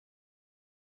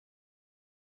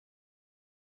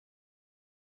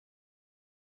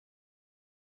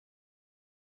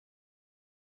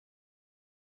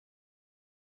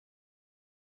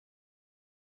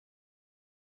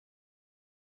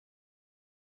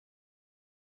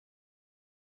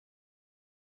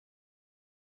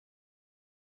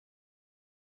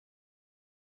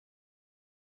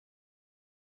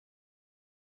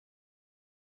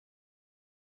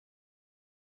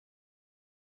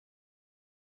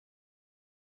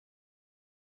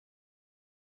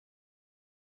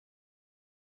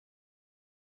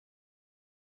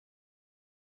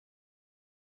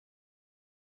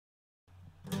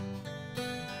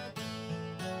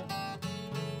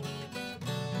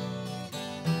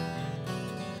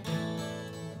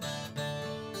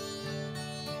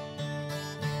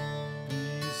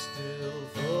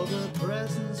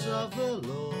of the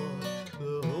Lord,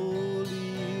 the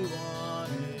Holy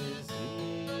One is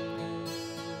here.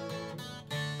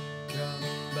 Come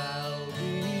bow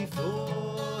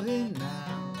before Him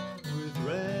now with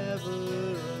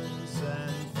reverence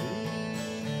and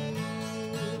fear.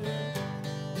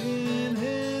 In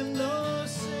Him no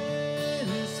sin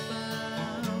is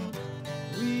found.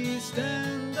 We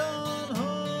stand on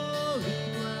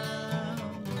holy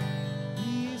ground.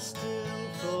 Be still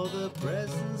for the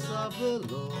presence of the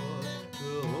Lord,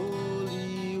 the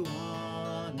Holy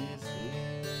One is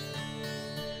here.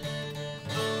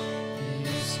 Be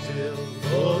still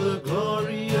for the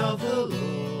glory of the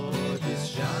Lord is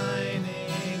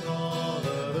shining all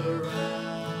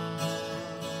around.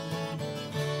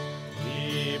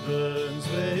 He burns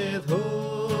with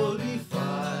holy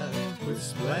fire, with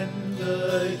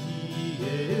splendor He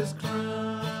is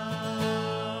crowned.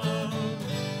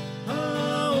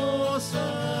 How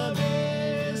awesome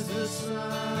is the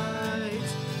sight,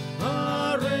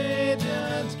 our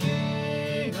radiant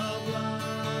King of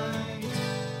light.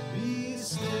 Be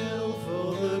still,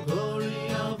 for the glory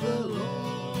of the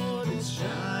Lord is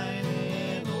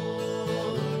shining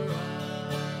all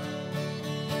around.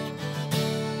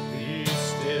 Be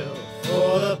still,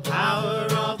 for the power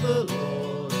of the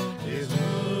Lord is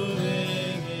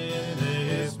moving in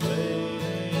this place.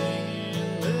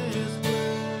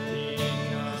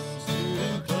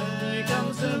 He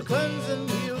comes to cleanse and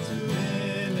heal, to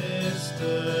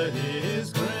minister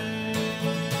His grace.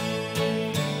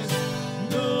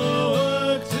 No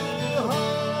work too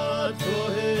hard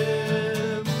for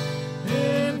Him,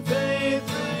 in faith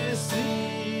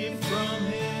receive from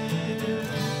Him.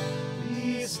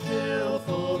 Be still,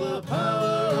 for the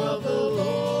power of the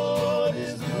Lord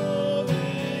is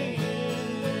moving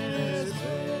in His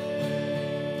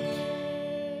place.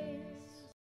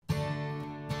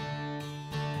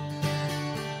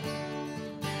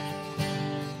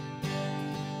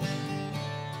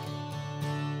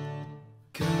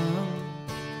 Come,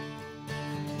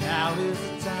 now is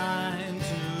the time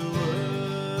to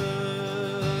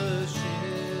worship.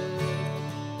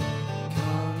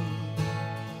 Come,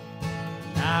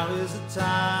 now is the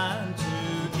time to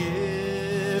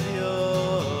give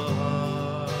your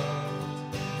heart.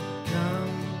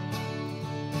 Come,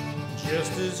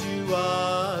 just as you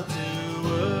are to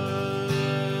worship.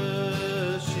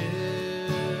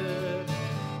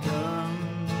 Come,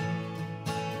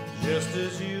 just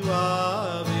as you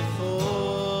are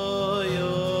before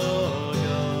your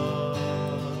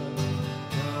God.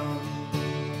 Come.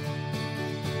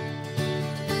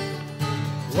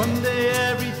 One day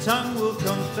every tongue will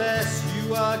confess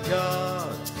you are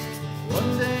God.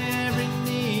 One day every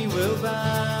knee will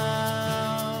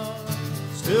bow.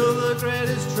 Still the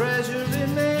greatest treasure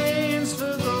remains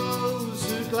for those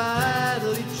who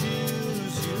gladly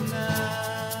choose you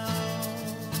now.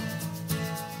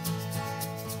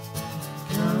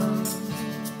 Come,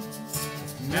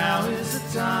 now is the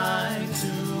time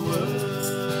to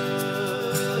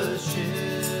worship.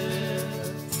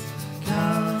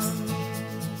 Come,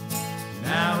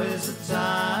 now is the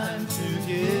time to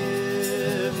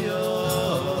give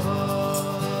your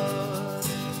heart.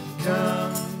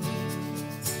 Come,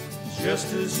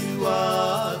 just as you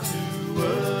are to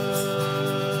worship.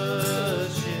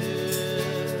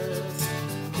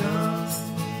 Come,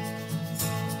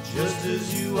 just as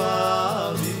you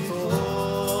are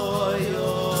before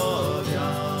your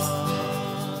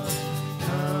God.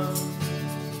 Come.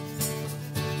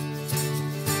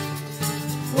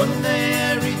 One day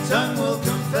every tongue will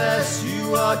confess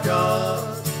you are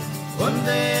God. One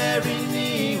day every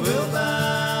knee will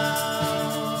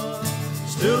bow.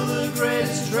 Still the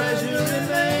greatest treasure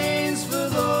remains for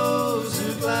those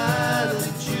who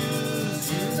gladly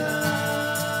choose you now.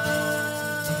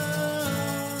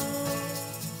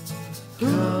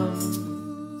 Come,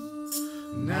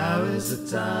 now is the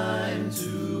time to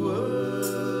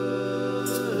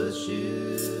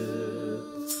worship.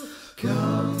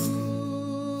 Come,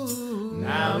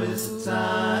 now is the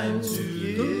time to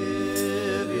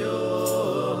give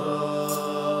your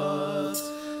heart.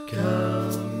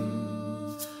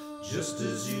 Come, just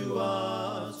as you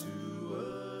are to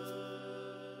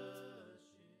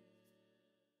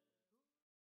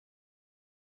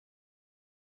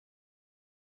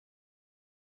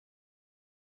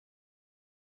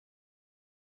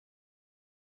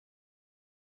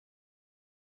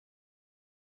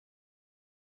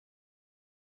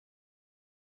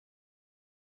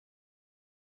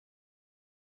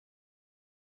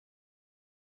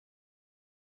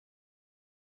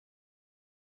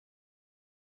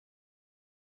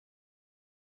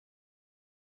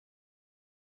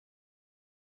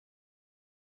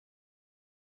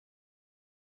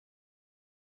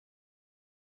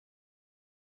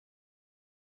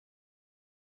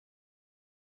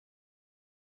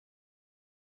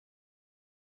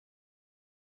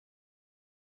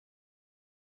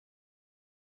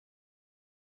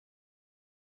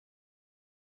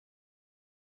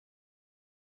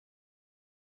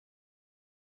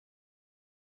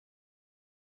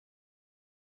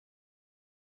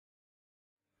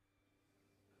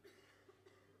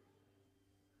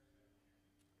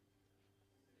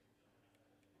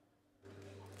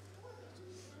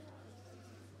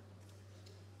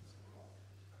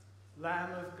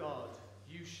Lamb of God,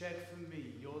 you shed for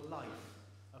me your life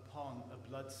upon a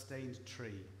blood-stained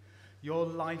tree. Your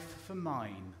life for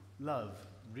mine, love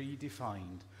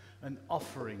redefined, an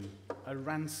offering, a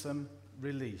ransom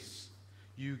release.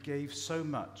 You gave so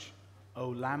much, O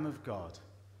Lamb of God,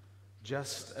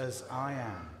 just as I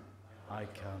am, I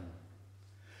come.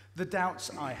 The doubts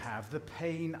I have, the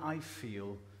pain I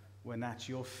feel, when at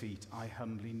your feet I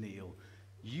humbly kneel,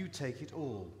 you take it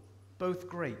all, both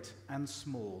great and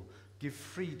small, give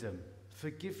freedom,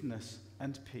 forgiveness,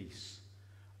 and peace.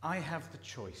 I have the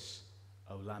choice,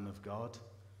 O Lamb of God,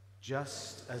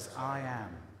 just as I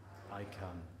am, I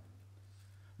come.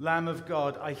 Lamb of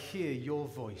God, I hear your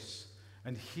voice,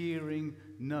 and hearing,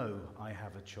 know I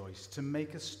have a choice to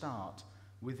make a start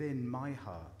within my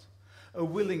heart, a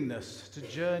willingness to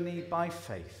journey by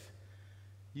faith.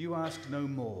 You ask no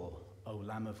more, O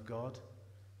Lamb of God,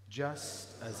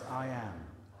 just as I am,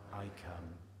 I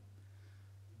come.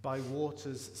 By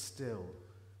waters still,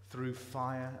 through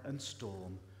fire and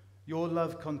storm, your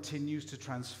love continues to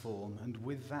transform, and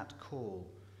with that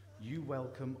call, you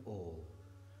welcome all.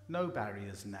 No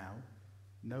barriers now,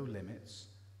 no limits,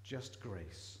 just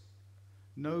grace.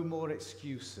 No more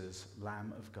excuses,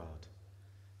 Lamb of God.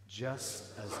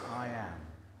 Just as I am,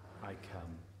 I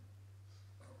come.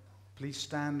 Please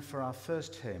stand for our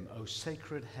first hymn, O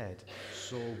Sacred Head,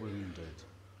 Sore Wounded.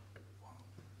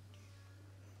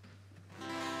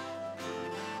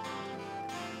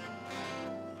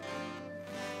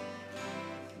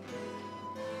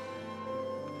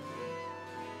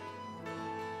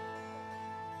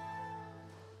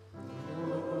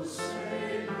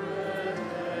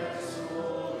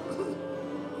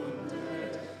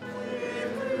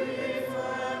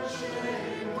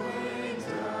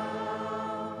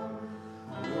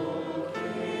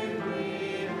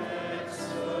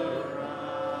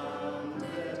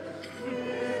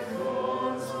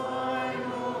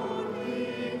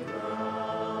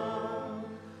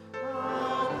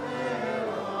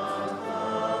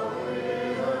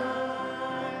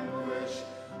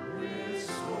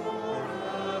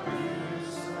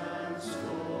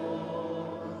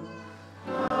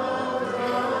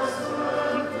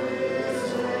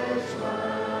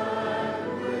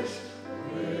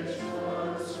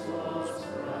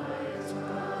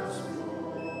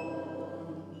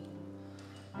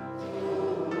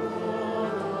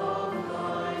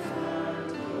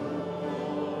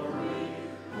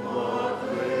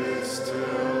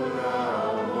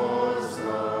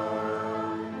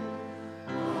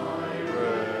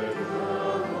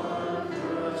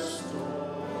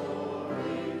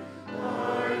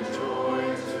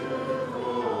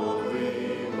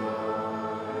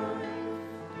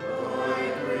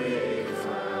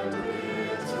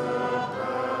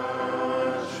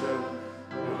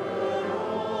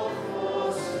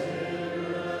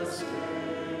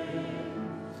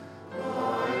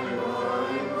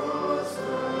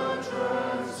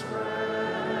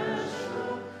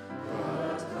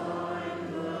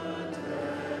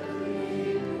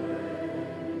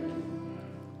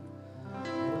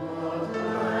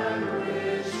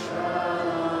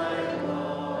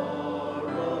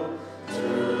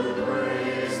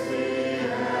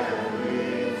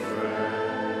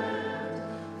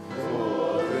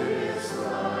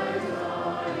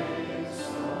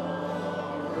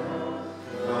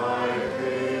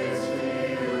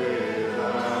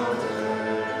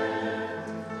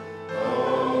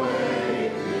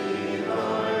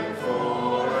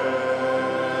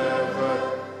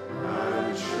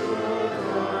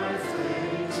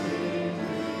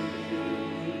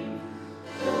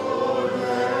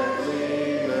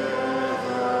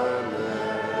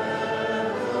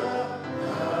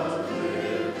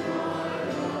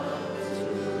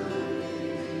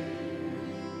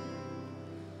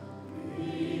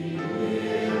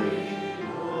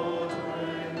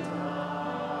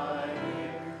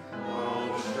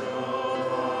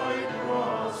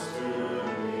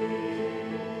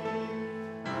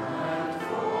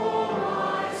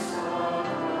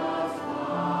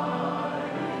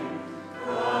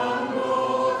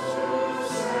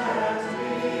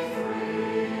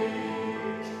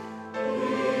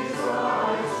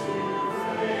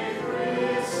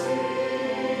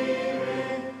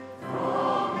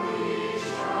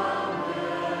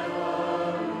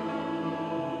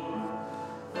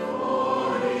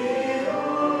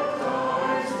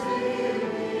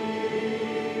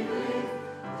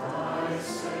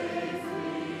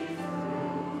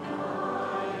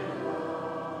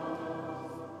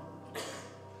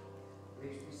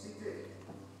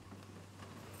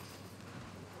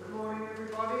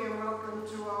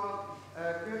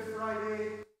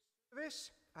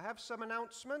 Some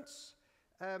announcements.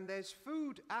 There's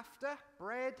food after,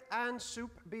 bread and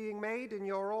soup being made, and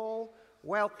you're all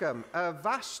welcome. A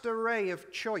vast array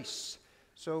of choice.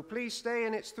 So please stay,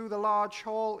 and it's through the large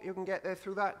hall. You can get there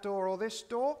through that door or this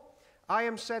door. I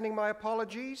am sending my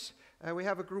apologies. We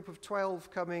have a group of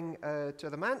 12 coming to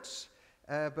the manse,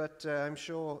 but I'm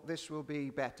sure this will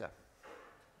be better.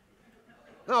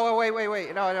 No,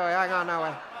 wait. No, hang on,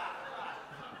 no.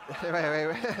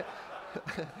 Wait.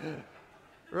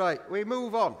 Right, we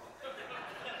move on.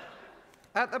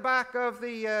 At the back of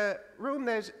the room,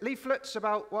 there's leaflets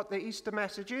about what the Easter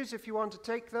message is, if you want to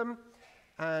take them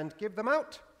and give them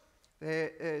out.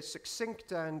 They're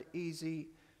succinct and easy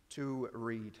to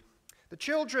read. The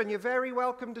children, you're very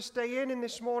welcome to stay in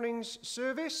this morning's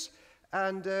service.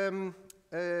 And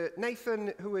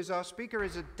Nathan, who is our speaker,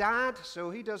 is a dad,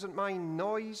 so he doesn't mind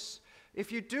noise.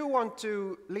 If you do want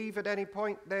to leave at any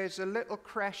point, there's a little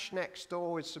creche next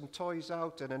door with some toys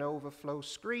out and an overflow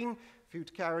screen for you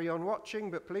to carry on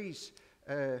watching, but please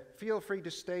feel free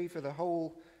to stay for the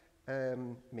whole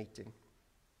meeting.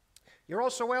 You're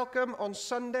also welcome on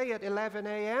Sunday at 11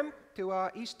 a.m. to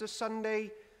our Easter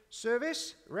Sunday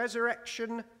service,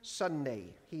 Resurrection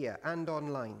Sunday, here and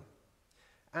online.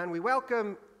 And we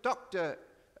welcome Dr.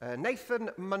 Nathan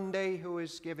Monday, who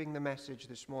is giving the message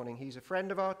this morning. He's a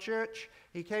friend of our church.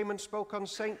 He came and spoke on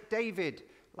St. David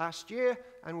last year,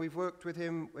 and we've worked with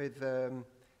him with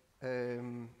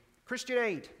Christian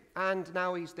Aid, and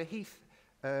now he's the Heath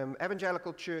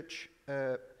Evangelical Church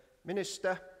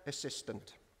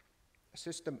assistant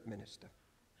minister.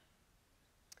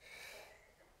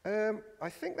 I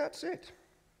think that's it.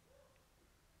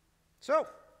 So,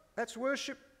 let's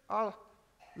worship our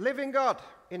living God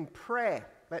in prayer.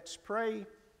 Let's pray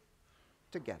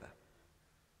together.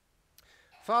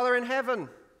 Father in heaven,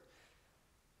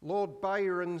 Lord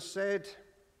Byron said,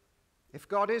 if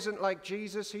God isn't like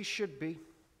Jesus, he should be.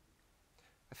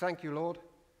 I thank you, Lord,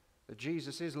 that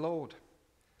Jesus is Lord.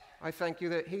 I thank you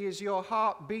that he is your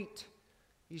heartbeat.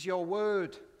 He's your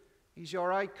word. He's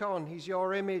your icon. He's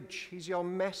your image. He's your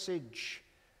message.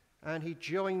 And he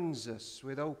joins us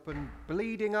with open,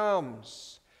 bleeding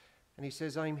arms. And he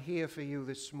says, I'm here for you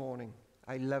this morning.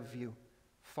 I love you.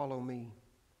 Follow me.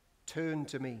 Turn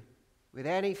to me with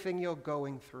anything you're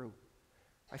going through.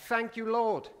 I thank you,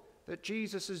 Lord, that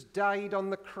Jesus has died on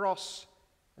the cross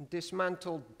and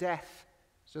dismantled death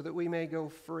so that we may go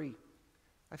free.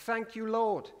 I thank you,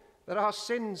 Lord, that our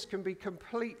sins can be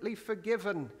completely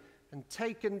forgiven and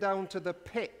taken down to the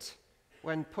pit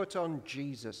when put on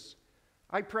Jesus.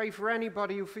 I pray for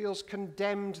anybody who feels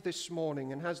condemned this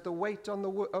morning and has the weight of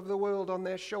the world on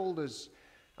their shoulders.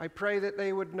 I pray that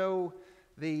they would know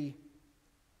the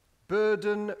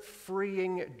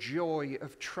burden-freeing joy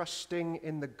of trusting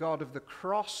in the God of the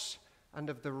cross and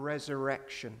of the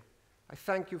resurrection. I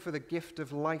thank you for the gift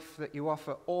of life that you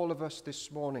offer all of us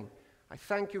this morning. I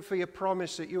thank you for your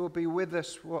promise that you will be with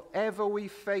us whatever we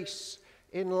face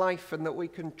in life and that we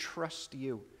can trust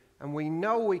you. And we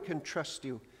know we can trust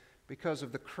you because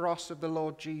of the cross of the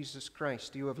Lord Jesus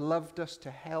Christ. You have loved us to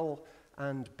hell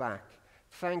and back.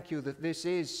 Thank you that this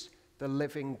is the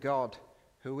living God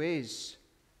who is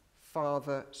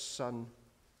Father, Son,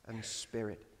 and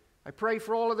Spirit. I pray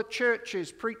for all of the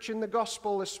churches preaching the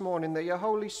gospel this morning, that your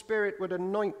Holy Spirit would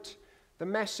anoint the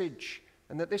message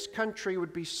and that this country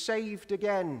would be saved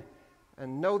again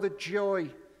and know the joy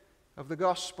of the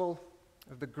gospel,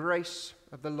 of the grace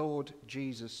of the Lord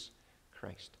Jesus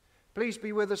Christ. Please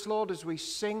be with us, Lord, as we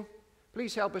sing.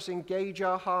 Please help us engage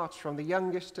our hearts from the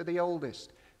youngest to the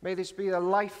oldest. May this be a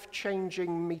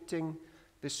life-changing meeting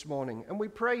this morning. And we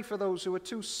pray for those who are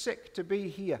too sick to be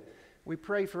here. We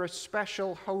pray for a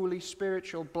special holy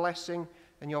spiritual blessing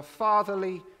and your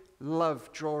fatherly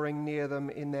love drawing near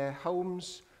them in their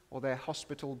homes or their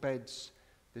hospital beds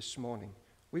this morning.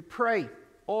 We pray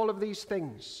all of these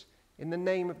things in the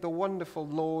name of the wonderful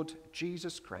Lord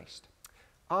Jesus Christ.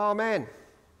 Amen.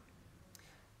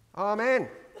 Amen.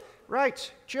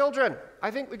 Right, children, I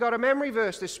think we got a memory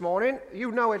verse this morning.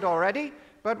 You know it already,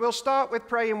 but we'll start with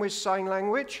praying with sign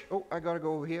language. Oh, I got to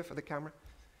go over here for the camera.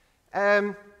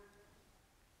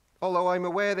 Although I'm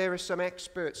aware there are some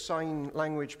expert sign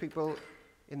language people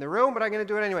in the room, but I'm going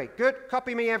to do it anyway. Good.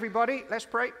 Copy me, everybody. Let's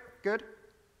pray. Good.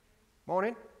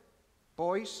 Morning.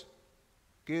 Boys,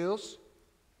 girls,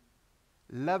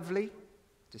 lovely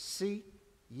to see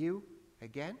you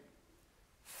again.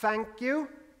 Thank you,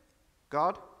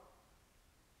 God,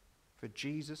 for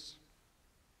Jesus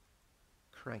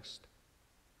Christ,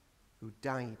 who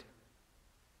died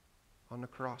on the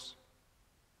cross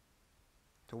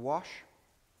to wash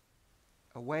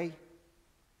away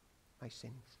my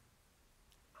sins.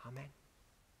 Amen.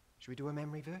 Should we do a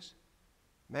memory verse?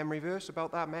 memory verse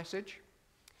about that message?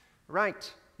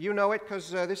 Right, you know it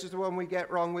because this is the one we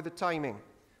get wrong with the timing.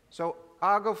 So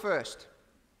I'll go first.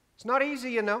 It's not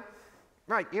easy, you know.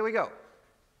 Right, here we go.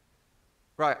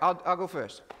 Right, I'll go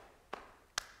first.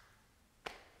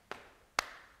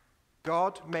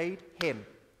 God made him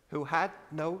who had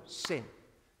no sin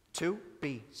to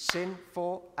be sin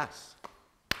for us,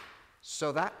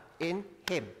 so that in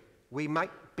him we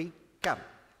might become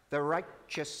the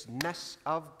righteousness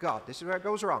of God. This is where it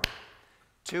goes wrong.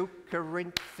 2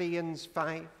 Corinthians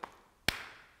 5,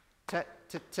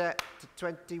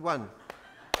 21.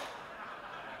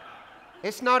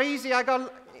 It's not easy.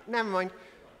 Never mind.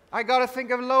 I got to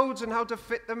think of loads and how to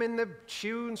fit them in the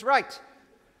tunes. Right.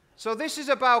 So this is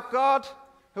about God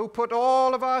who put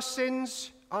all of our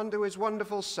sins onto his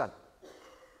wonderful Son.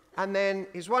 And then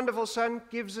his wonderful Son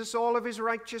gives us all of his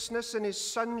righteousness and his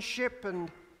sonship, and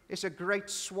it's a great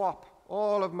swap.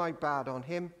 All of my bad on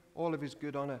him, all of his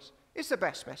good on us. It's the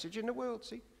best message in the world,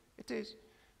 see? It is.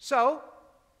 So,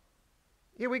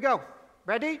 here we go.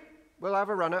 Ready? We'll have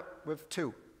a run-up with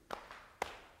 2.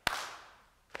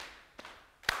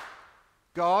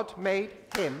 God made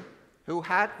him who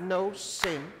had no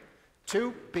sin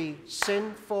to be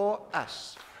sin for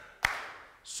us,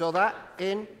 so that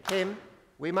in him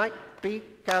we might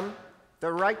become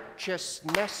the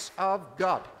righteousness of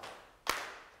God.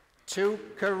 2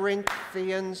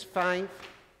 Corinthians 5,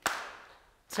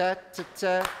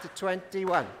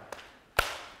 21.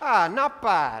 Not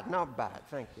bad, not bad.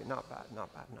 Thank you. Not bad,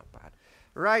 not bad, not bad.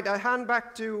 Right, I hand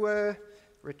back to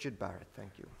Richard Barrett.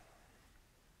 Thank you.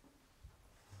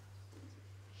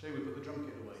 Shall we put the drum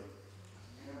kit away?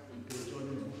 Can we join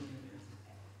in?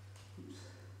 Oops.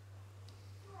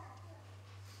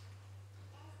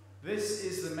 This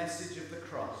is the message of the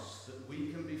cross, that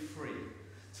we can be free,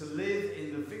 to live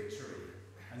in the victory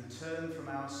and turn from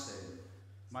our sin.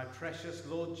 My precious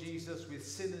Lord Jesus, with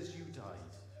sinners you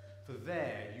died, for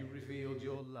there you revealed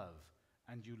your love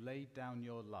and you laid down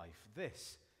your life.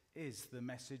 This is the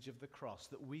message of the cross,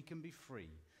 that we can be free,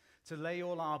 to lay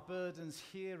all our burdens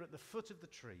here at the foot of the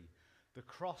tree. The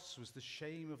cross was the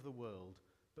shame of the world,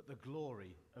 but the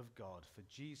glory of God. For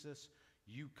Jesus,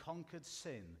 you conquered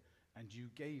sin and you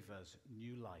gave us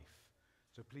new life.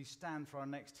 So please stand for our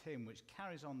next hymn, which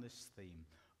carries on this theme.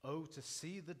 Oh, to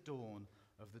see the dawn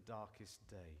of the darkest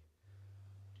day.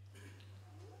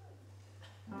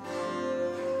 Of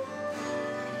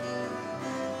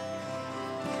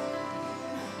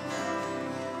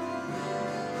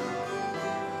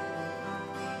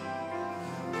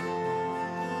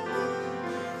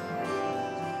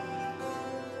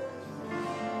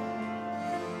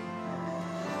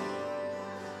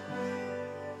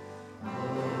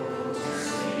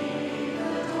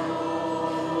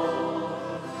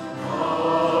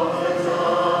the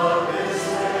darkest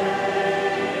day.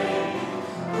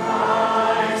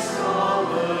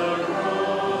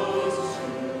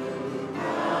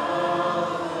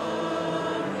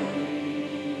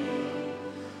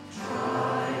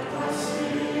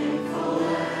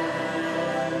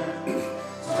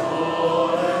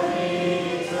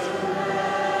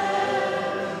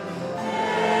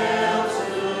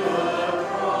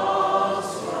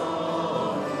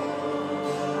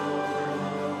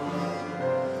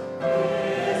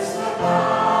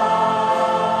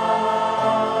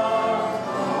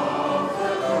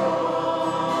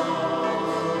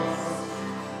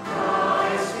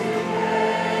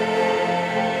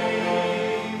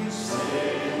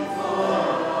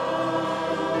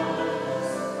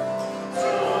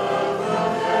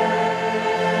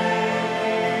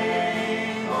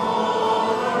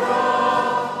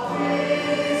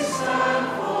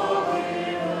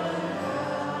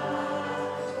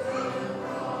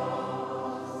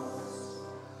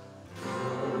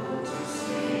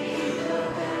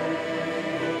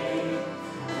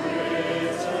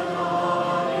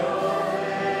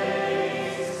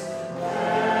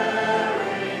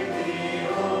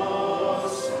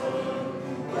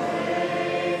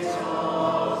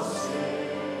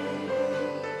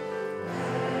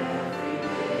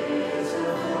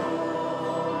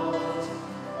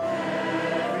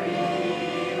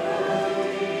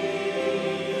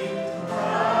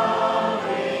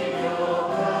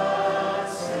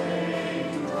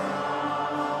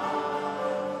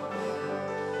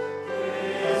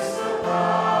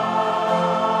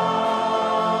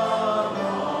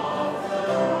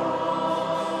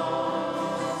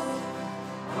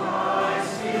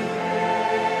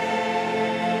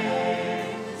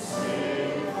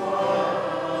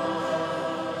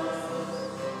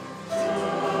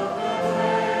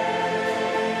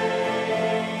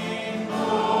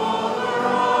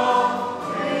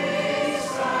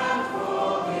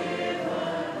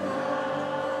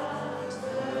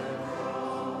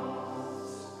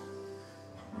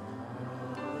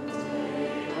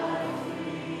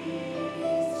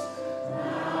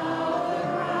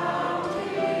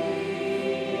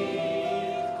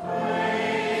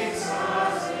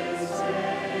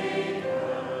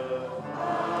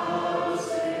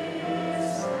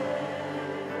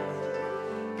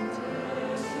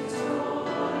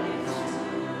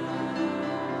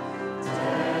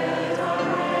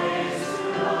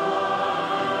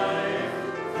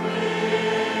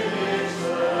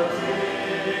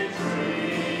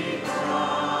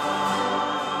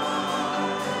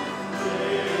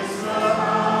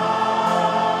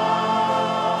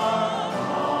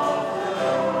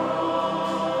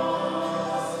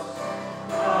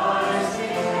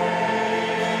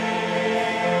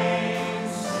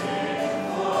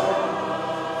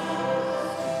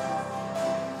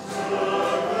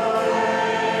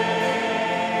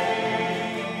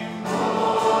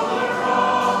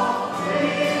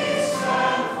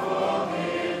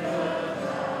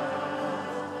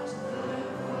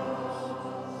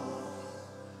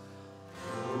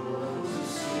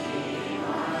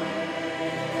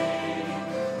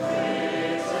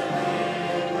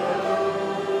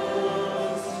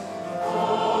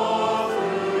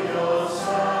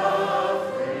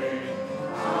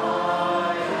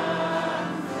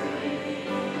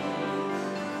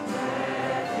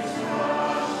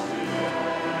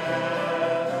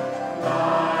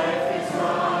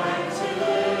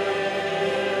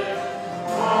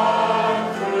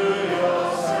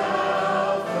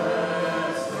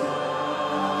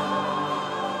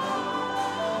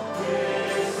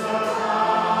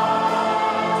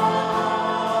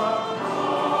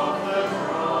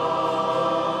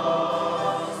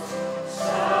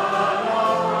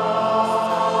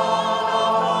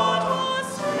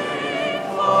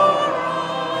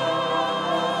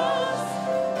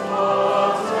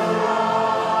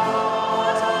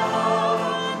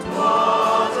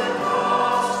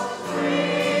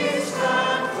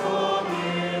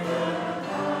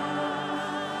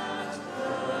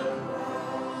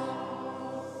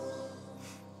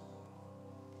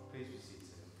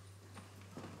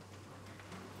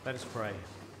 Let us pray.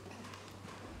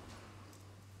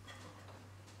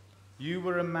 You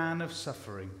were a man of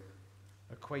suffering,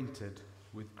 acquainted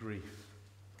with grief,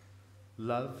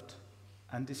 loved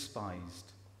and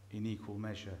despised in equal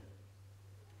measure.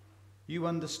 You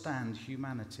understand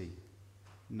humanity,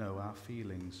 know our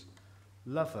feelings,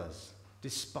 love us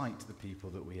despite the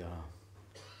people that we are.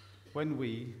 When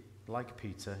we, like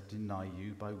Peter, deny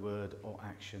you by word or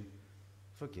action,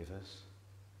 forgive us.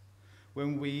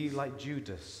 When we, like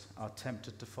Judas, are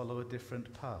tempted to follow a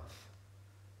different path,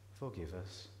 forgive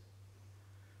us.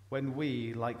 When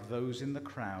we, like those in the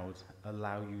crowd,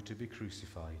 allow you to be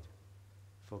crucified,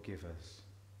 forgive us.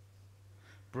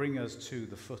 Bring us to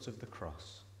the foot of the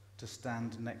cross, to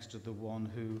stand next to the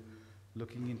one who,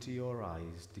 looking into your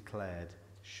eyes, declared,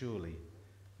 surely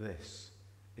this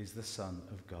is the Son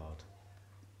of God.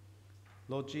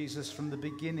 Lord Jesus, from the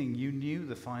beginning you knew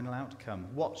the final outcome,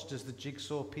 watched as the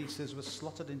jigsaw pieces were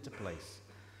slotted into place,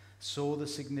 saw the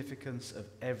significance of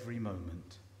every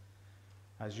moment.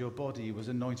 As your body was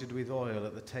anointed with oil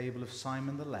at the table of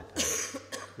Simon the leper,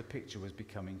 the picture was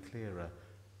becoming clearer,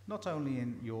 not only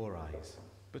in your eyes,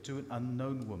 but to an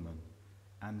unknown woman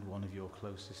and one of your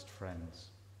closest friends.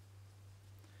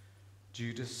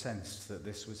 Judas sensed that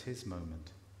this was his moment,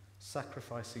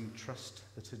 sacrificing trust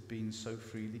that had been so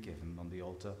freely given on the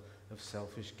altar of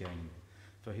selfish gain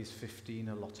for his 15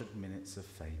 allotted minutes of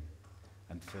fame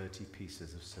and 30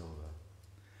 pieces of silver.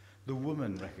 The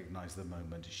woman recognized the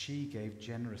moment. She gave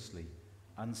generously,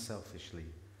 unselfishly,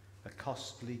 a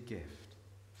costly gift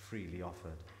freely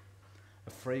offered,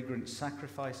 a fragrant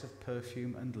sacrifice of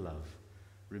perfume and love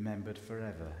remembered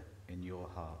forever in your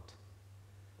heart.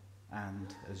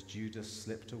 And as Judas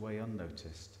slipped away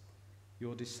unnoticed,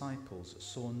 your disciples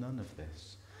saw none of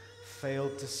this,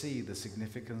 failed to see the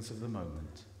significance of the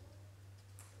moment.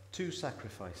 2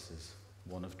 sacrifices,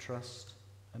 one of trust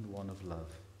and one of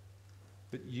love.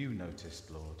 But you noticed,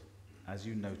 Lord, as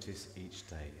you notice each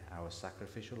day, our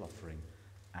sacrificial offering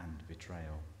and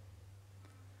betrayal.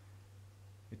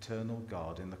 Eternal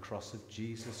God, in the cross of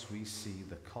Jesus we see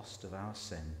the cost of our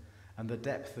sin and the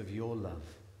depth of your love.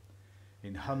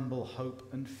 In humble hope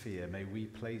and fear may we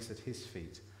place at his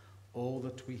feet all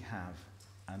that we have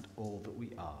and all that we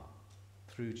are,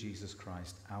 through Jesus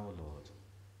Christ our Lord.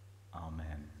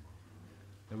 Amen.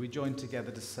 Now we join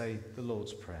together to say the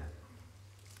Lord's Prayer.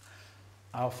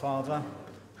 Our Father,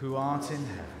 who art in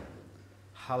heaven,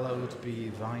 hallowed be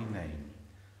thy name.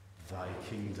 Thy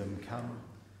kingdom come,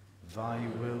 thy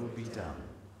will be done,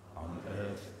 on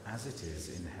earth as it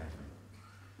is in heaven.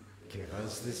 Give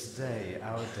us this day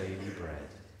our daily bread,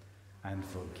 and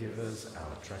forgive us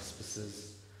our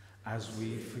trespasses, as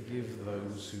we forgive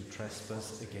those who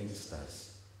trespass against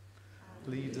us.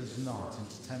 Lead us not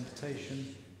into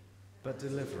temptation, but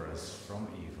deliver us from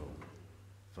evil.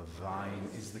 For thine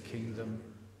is the kingdom,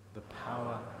 the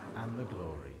power, and the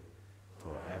glory,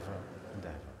 forever and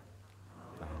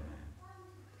ever. Amen.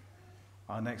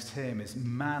 Our next hymn is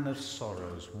Man of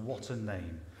Sorrows, What a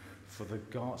Name, for the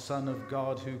Son of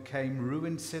God who came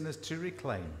ruined sinners to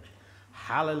reclaim.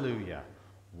 Hallelujah,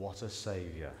 what a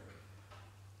Saviour.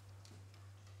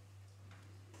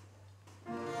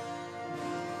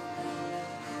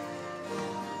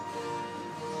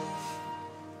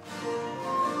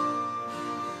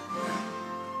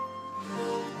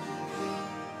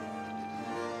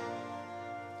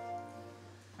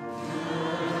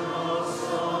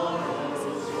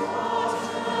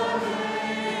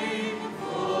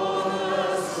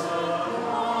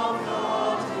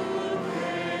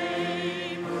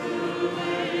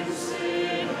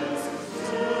 Sinners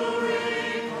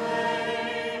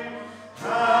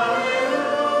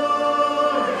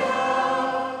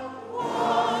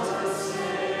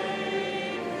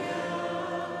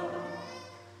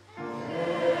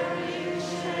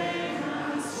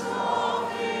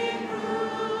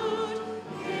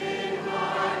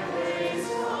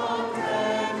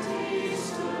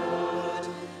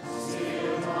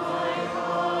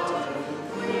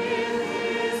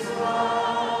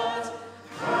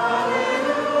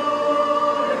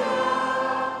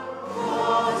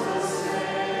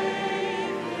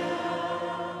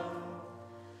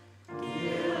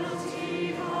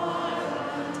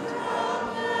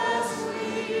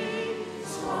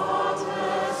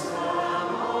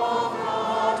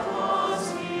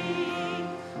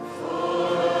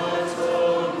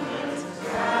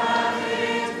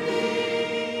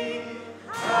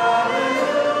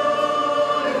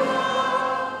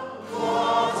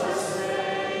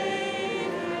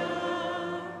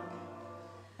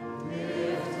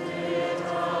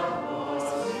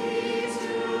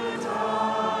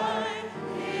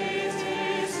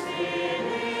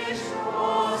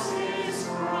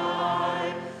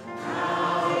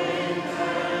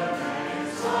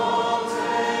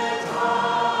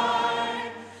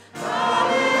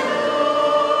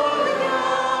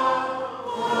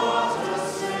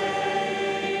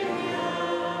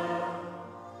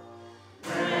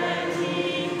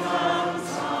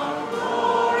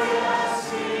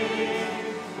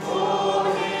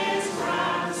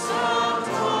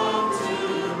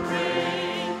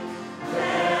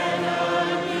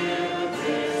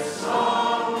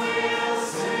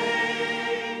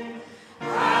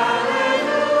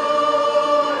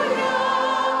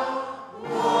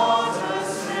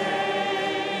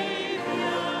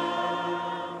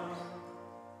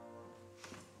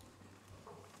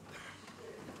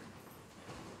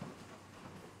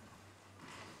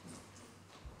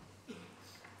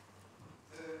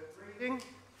reading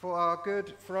for our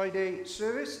Good Friday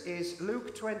service is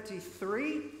Luke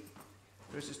 23,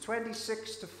 verses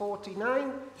 26 to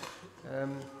 49.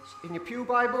 In your pew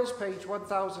Bibles, page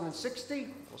 1060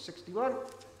 or 61.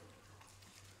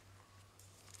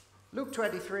 Luke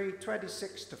 23,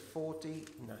 26 to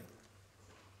 49.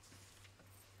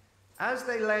 As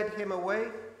they led him away,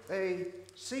 they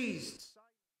seized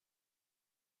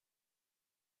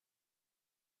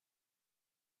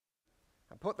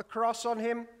and put the cross on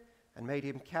him and made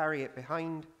him carry it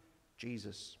behind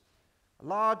Jesus. A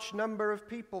large number of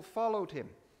people followed him,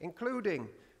 including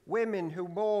women who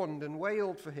mourned and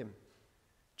wailed for him.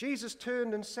 Jesus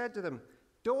turned and said to them,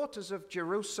 "Daughters of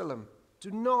Jerusalem,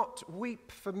 do not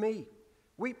weep for me.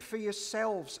 Weep for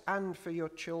yourselves and for your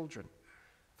children.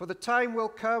 For the time will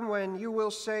come when you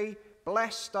will say,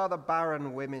 'Blessed are the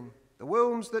barren women, the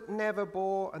wombs that never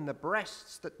bore, and the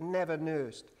breasts that never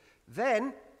nursed.'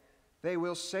 Then they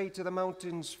will say to the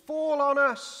mountains, 'Fall on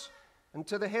us,' and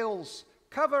to the hills,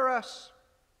 'Cover us.'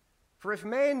 For if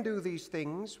men do these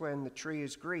things when the tree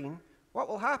is green, what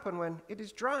will happen when it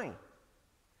is dry?"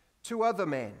 2 other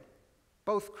men,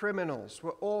 both criminals,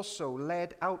 were also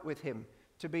led out with him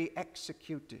to be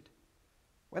executed.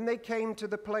 When they came to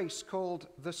the place called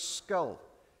the Skull,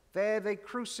 there they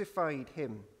crucified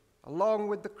him along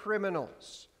with the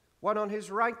criminals, one on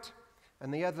his right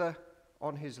and the other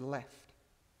on his left.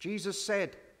 Jesus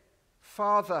said,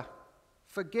 "Father,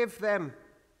 forgive them,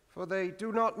 for they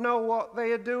do not know what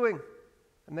they are doing."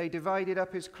 And they divided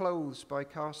up his clothes by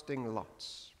casting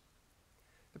lots.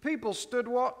 The people stood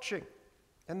watching,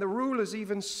 and the rulers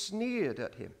even sneered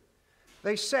at him.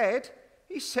 They said,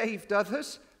 "He saved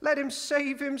others. Let him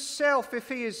save himself if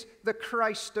he is the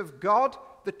Christ of God,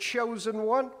 the chosen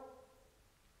one."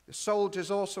 The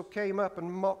soldiers also came up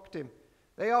and mocked him.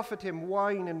 They offered him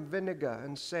wine and vinegar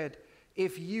and said,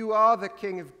 "If you are the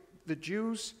King of the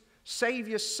Jews, save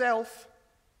yourself."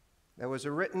 There was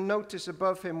a written notice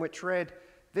above him which read,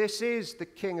 "This is the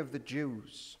King of the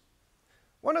Jews."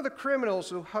 One of the criminals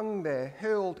who hung there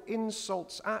hurled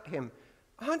insults at him.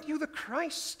 "Aren't you the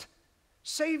Christ?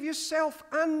 Save yourself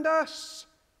and us."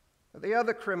 But the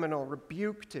other criminal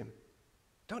rebuked him.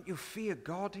 "Don't you fear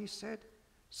God," he said,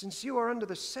 "since you are under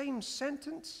the same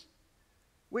sentence?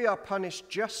 We are punished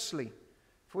justly,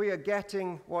 for we are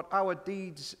getting what our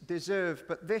deeds deserve,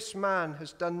 but this man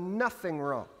has done nothing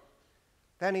wrong."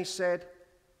 Then he said,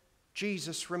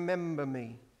 "Jesus, remember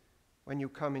me when you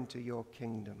come into your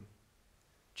kingdom."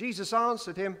 Jesus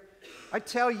answered him, "I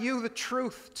tell you the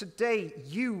truth, today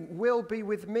you will be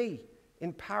with me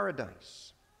in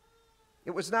paradise."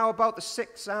 It was now about the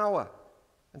 6th hour,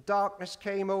 and darkness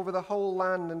came over the whole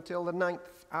land until the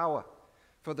 9th hour,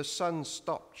 for the sun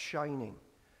stopped shining,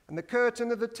 and the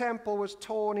curtain of the temple was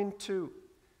torn in two.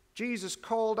 Jesus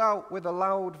called out with a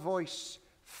loud voice,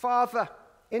 "Father,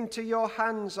 into your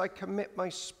hands I commit my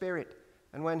spirit."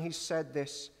 And when he said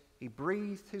this, he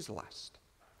breathed his last.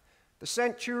 The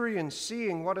centurion,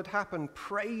 seeing what had happened,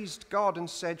 praised God and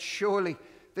said, "Surely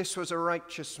this was a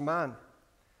righteous man."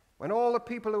 When all the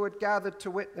people who had gathered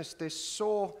to witness this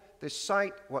saw this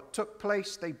sight, what took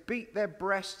place, they beat their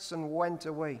breasts and went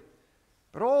away.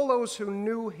 But all those who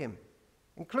knew him,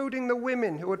 including the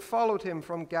women who had followed him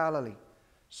from Galilee,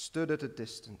 stood at a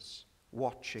distance,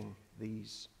 watching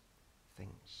these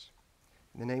things.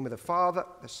 In the name of the Father,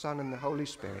 the Son, and the Holy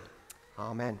Spirit.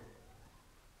 Amen.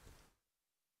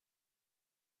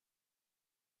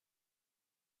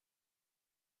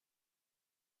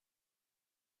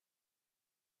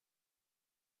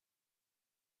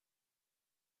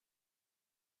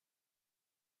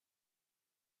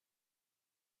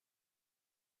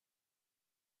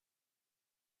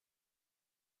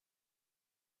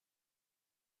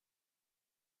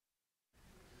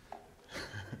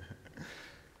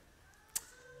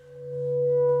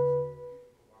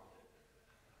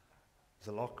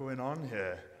 There's a lot going on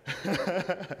here.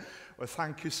 Well,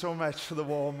 thank you so much for the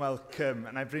warm welcome,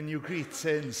 and I bring you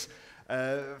greetings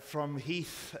from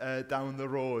Heath down the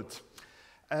road.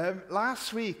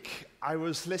 Last week, I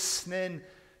was listening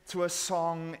to a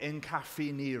song in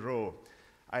Cafe Nero.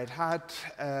 I'd had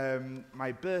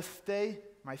my birthday,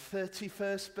 my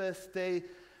 31st birthday,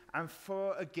 and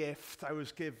for a gift, I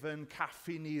was given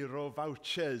Cafe Nero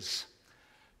vouchers.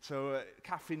 So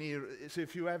Cafe Nero, so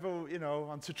if you ever,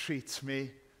 want to treat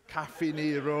me, Cafe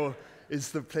Nero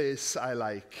is the place I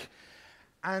like.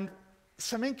 And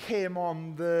something came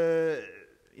on the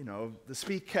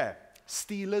speaker,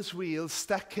 Stealers Wheel,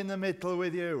 Stuck in the Middle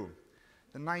with You,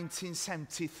 the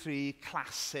 1973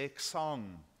 classic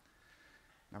song.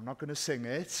 I'm not going to sing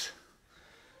it.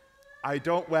 I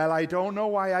don't know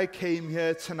why I came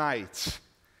here tonight,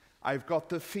 I've got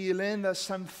the feeling that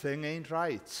something ain't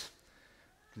right.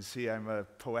 You can see I'm a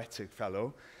poetic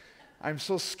fellow. I'm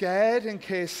so scared in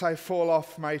case I fall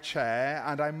off my chair,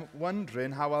 and I'm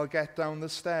wondering how I'll get down the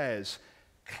stairs.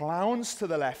 Clowns to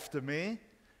the left of me,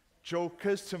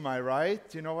 jokers to my right.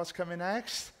 Do you know what's coming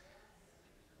next?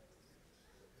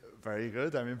 Very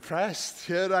good, I'm impressed.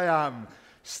 Here I am,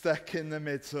 stuck in the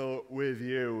middle with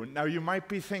you. Now, you might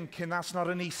be thinking that's not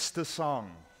an Easter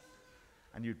song,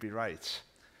 and you'd be right.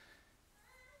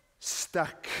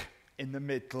 Stuck in the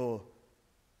middle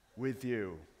with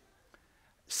you.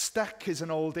 Stuck is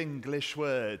an old English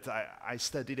word. I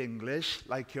studied English,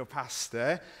 like your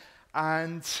pastor,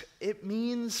 and it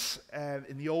means,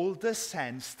 in the older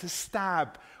sense, to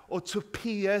stab or to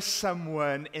pierce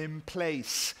someone in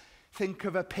place. Think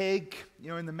of a pig,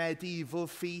 in the medieval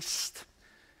feast.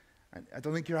 I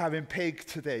don't think you're having pig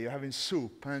today, you're having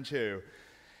soup, aren't you?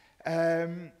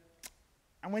 And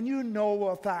when you know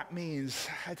what that means,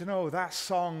 I don't know, that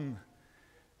song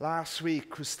last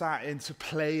week was starting to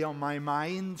play on my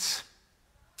mind.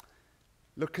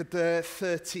 Look at the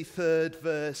 33rd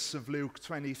verse of Luke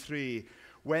 23.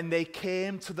 When they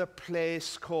came to the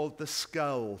place called the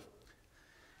Skull,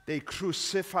 they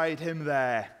crucified him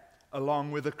there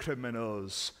along with the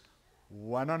criminals,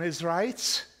 one on his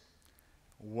right,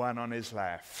 one on his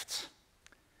left.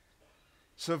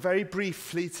 So very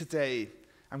briefly today,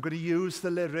 I'm going to use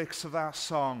the lyrics of that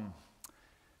song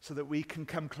so that we can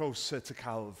come closer to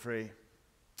Calvary.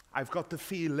 I've got the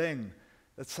feeling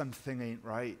that something ain't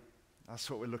right. That's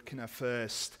what we're looking at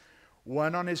first.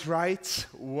 One on his right,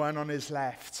 one on his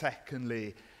left,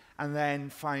 secondly. And then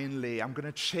finally, I'm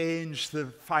going to change the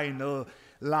final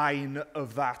line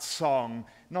of that song.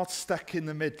 Not stuck in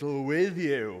the middle with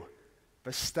you,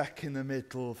 but stuck in the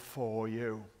middle for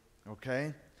you.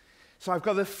 Okay? So I've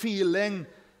got the feeling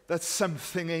that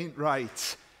something ain't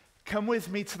right. Come with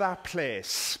me to that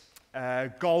place,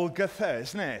 Golgotha,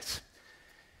 isn't it?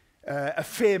 A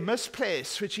famous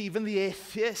place which even the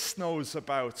atheist knows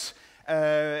about.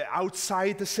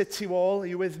 Outside the city wall, are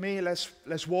you with me?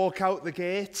 Let's walk out the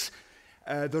gate.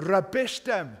 The rubbish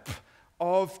dump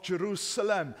of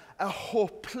Jerusalem, a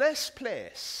hopeless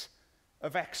place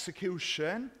of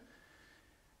execution.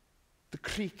 The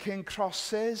creaking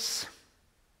crosses.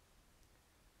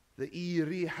 The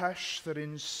eerie hush that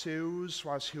ensues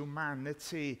whilst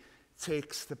humanity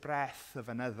takes the breath of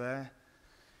another.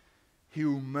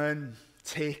 Human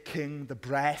taking the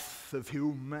breath of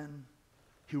human.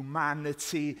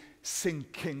 Humanity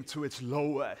sinking to its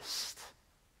lowest.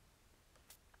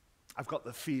 I've got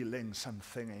the feeling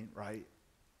something ain't right.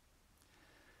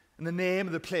 And the name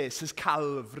of the place is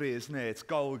Calvary, isn't it? It's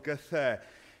Golgotha.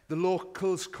 The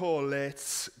locals call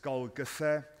it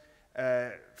Golgotha.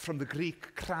 From the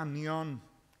Greek kranion,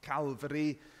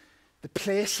 Calvary, the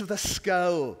place of the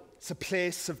skull. It's a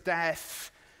place of death.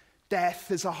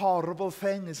 Death is a horrible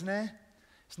thing, isn't it?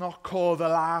 It's not called the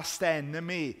last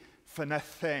enemy for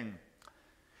nothing.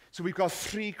 So we've got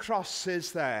 3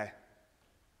 crosses there.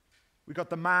 We've got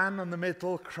the man on the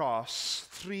middle cross,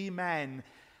 3 men,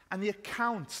 and the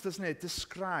account, doesn't it,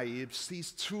 describes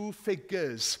these 2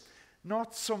 figures,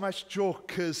 not so much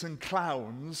jokers and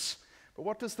clowns. But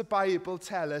what does the Bible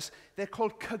tell us? They're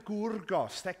called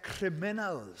kagurgos. They're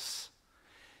criminals.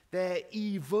 They're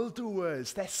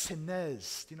evildoers. They're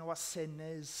sinners. Do you know what sin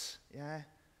is? Yeah?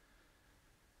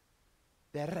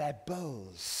 They're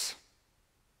rebels.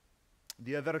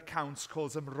 The other accounts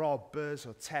calls them robbers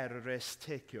or terrorists.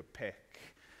 Take your pick.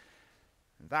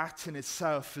 That in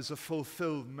itself is a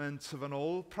fulfillment of an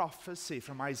old prophecy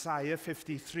from Isaiah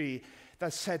 53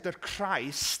 that said that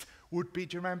Christ would be,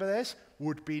 do you remember this?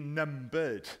 Would be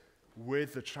numbered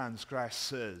with the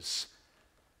transgressors.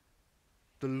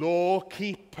 The law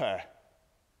keeper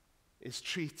is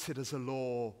treated as a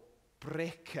law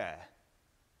breaker.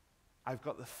 I've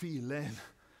got the feeling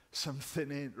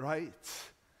something ain't right.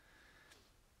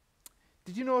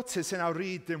 Did you notice in our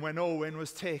reading when Owen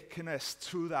was taking us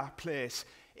to that place,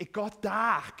 it got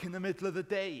dark in the middle of the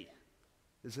day.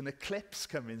 There's an eclipse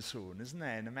coming soon, isn't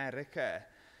there, in America?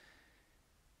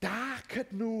 Dark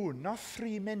at noon, not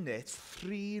 3 minutes,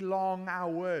 3 long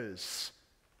hours.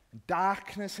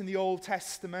 Darkness in the Old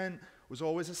Testament was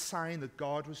always a sign that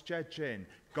God was judging.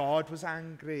 God was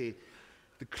angry.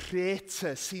 The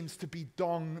Creator seems to be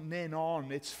donning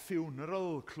on its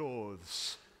funeral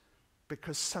clothes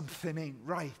because something ain't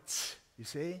right, you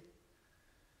see?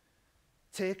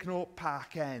 Take note,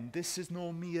 Park End. This is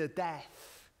no mere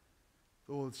death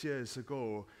those years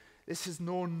ago. This is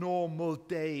no normal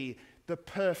day. The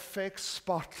perfect,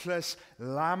 spotless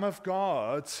Lamb of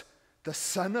God the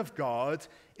Son of God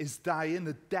is dying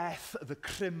the death of the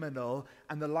criminal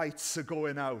and the lights are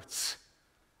going out.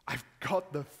 I've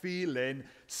got the feeling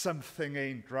something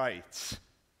ain't right.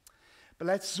 But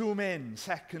let's zoom in,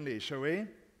 secondly, shall we?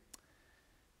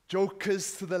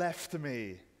 Jokers to the left of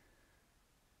me.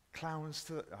 Clowns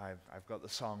to the... I've got the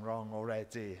song wrong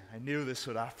already. I knew this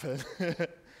would happen.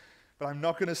 But I'm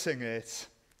not going to sing it.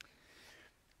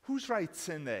 Who's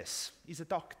writing this? He's a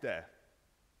doctor.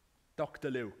 Dr.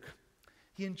 Luke.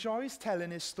 He enjoys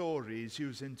telling his stories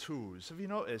using twos. Have you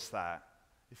noticed that?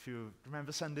 If you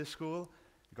remember Sunday school,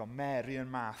 you've got Mary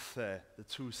and Martha, the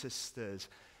two sisters.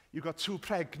 You've got two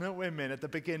pregnant women at the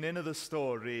beginning of the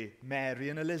story, Mary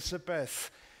and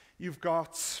Elizabeth. You've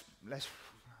got,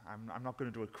 I'm not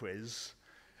going to do a quiz.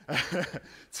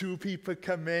 Two people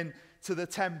come in to the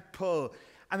temple.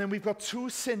 And then we've got two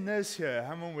sinners here,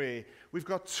 haven't we? We've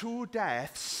got two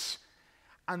deaths.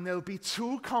 And there'll be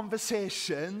two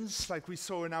conversations, like we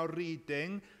saw in our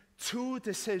reading, two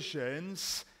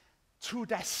decisions, two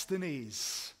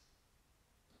destinies.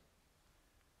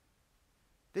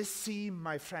 This scene,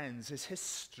 my friends, is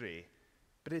history,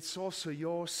 but it's also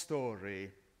your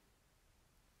story.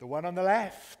 The one on the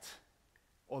left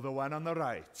or the one on the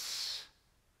right.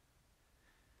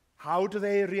 How do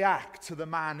they react to the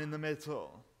man in the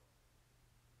middle?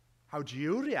 How do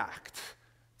you react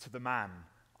to the man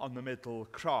on the middle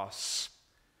cross?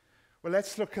 Well,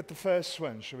 let's look at the first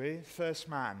one, shall we? First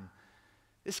man.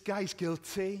 This guy's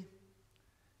guilty.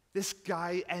 This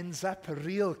guy ends up a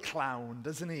real clown,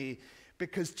 doesn't he?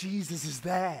 Because Jesus is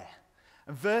there.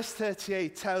 And verse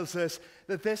 38 tells us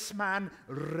that this man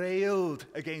railed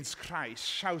against Christ,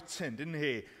 shouting, didn't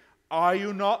he? Are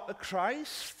you not the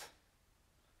Christ?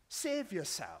 Save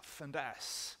yourself and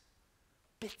us.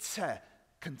 Bitter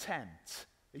contempt.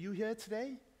 Are you here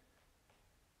today?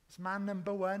 Is man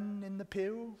number one in the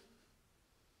pew?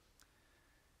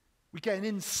 We get an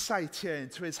insight here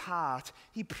into his heart.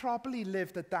 He probably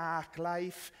lived a dark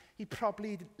life. He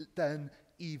probably done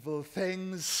evil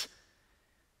things.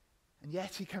 And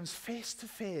yet he comes face to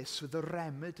face with the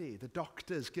remedy. The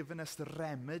doctor's given us the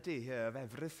remedy here of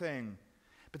everything.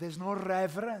 But there's no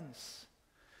reverence.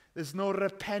 There's no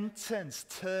repentance,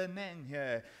 turning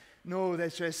here. No,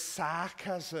 there's just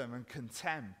sarcasm and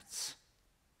contempt.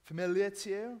 Familiar to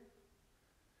you?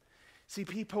 See,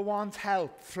 people want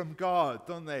help from God,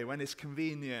 don't they, when it's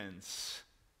convenient.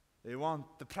 They want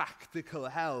the practical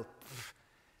help.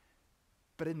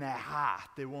 But in their heart,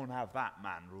 they won't have that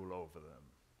man rule over them.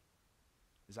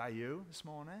 Is that you this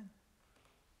morning?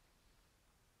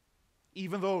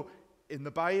 Even though in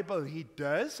the Bible he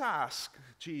does ask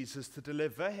Jesus to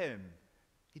deliver him,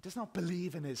 he does not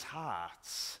believe in his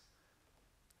heart.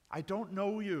 I don't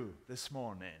know you this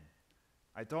morning.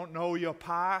 I don't know your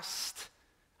past.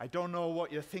 I don't know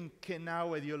what you're thinking now,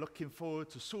 whether you're looking forward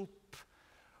to soup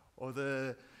or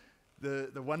the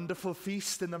wonderful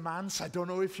feast in the manse. I don't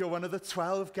know if you're one of the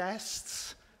 12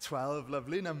 guests. 12,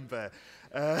 lovely number.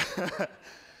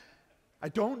 I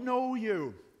don't know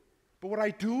you. But what I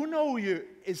do know you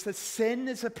is that sin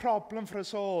is a problem for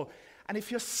us all. And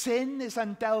if your sin is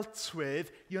undealt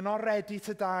with, you're not ready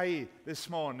to die this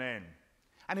morning.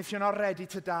 And if you're not ready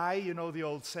to die, you know the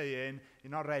old saying,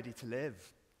 you're not ready to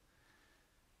live.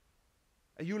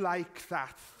 Are you like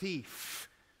that thief?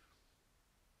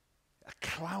 A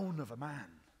clown of a man.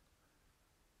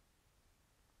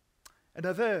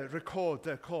 Another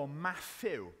recorder called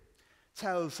Matthew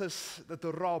tells us that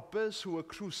the robbers who were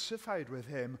crucified with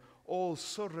him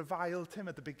also reviled him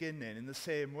at the beginning in the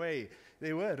same way.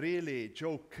 They were really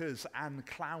jokers and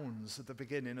clowns at the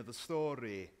beginning of the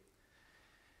story.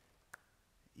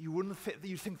 You'd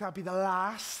think that'd be the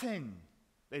last thing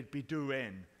they'd be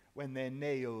doing when they're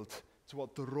nailed to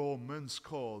what the Romans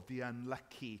called the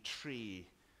unlucky tree.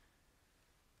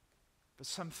 But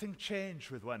something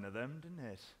changed with one of them,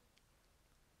 didn't it?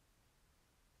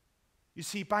 You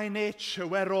see, by nature,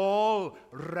 we're all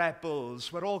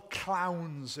rebels. We're all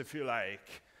clowns, if you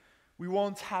like. We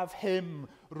won't have him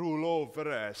rule over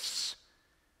us.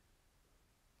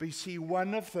 But you see,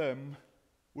 one of them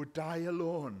would die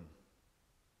alone.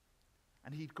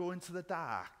 And he'd go into the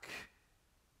dark.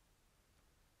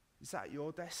 Is that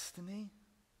your destiny?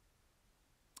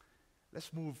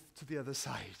 Let's move to the other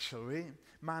side, shall we?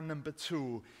 Man number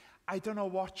 2. I don't know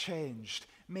what changed.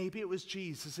 Maybe it was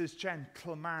Jesus'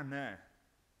 gentle manner.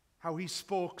 How he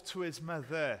spoke to his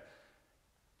mother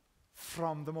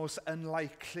from the most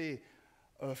unlikely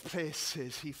of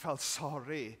places. He felt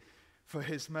sorry for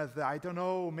his mother. I don't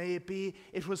know, maybe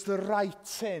it was the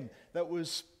writing that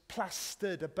was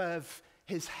plastered above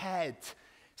his head.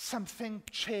 Something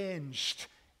changed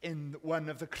in one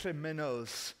of the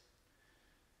criminals.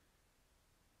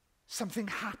 Something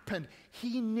happened.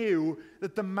 He knew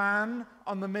that the man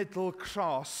on the middle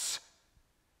cross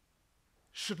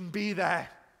shouldn't be there.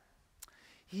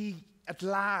 At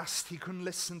last, he couldn't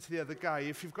listen to the other guy.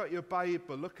 If you've got your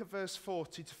Bible, look at verse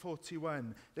 40 to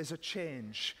 41. There's a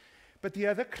change. But the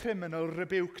other criminal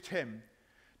rebuked him.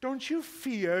 "Don't you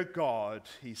fear God,"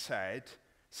 he said,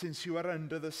 "since you are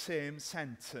under the same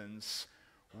sentence?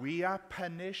 We are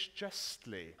punished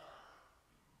justly,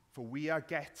 for we are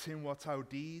getting what our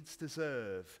deeds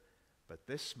deserve. But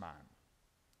this man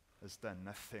has done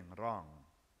nothing wrong."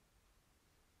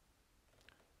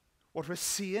 What we're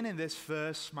seeing in this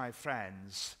verse, my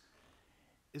friends,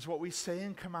 is what we say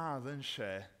in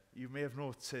Carmarthenshire. You may have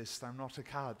noticed I'm not a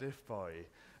Cardiff boy.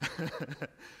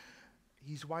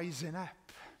 He's wising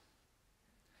up.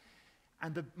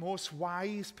 And the most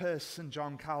wise person,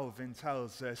 John Calvin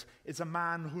tells us, is a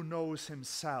man who knows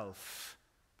himself,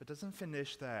 but doesn't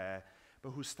finish there,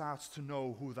 but who starts to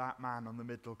know who that man on the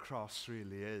middle cross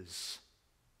really is.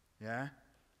 Yeah?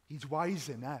 He's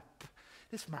wising up.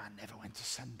 This man never went to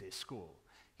Sunday school.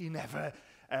 He never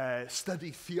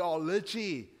studied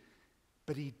theology.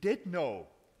 But he did know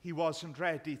he wasn't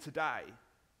ready to die.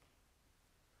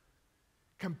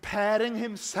 Comparing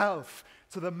himself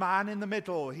to the man in the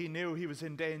middle, he knew he was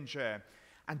in danger.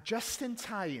 And just in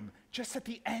time, just at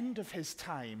the end of his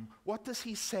time, what does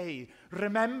he say?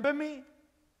 "Remember me.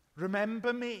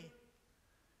 Remember me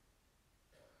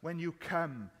when you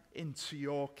come into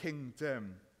your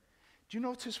kingdom." Do you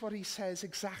notice what he says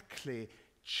exactly?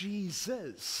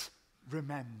 Jesus,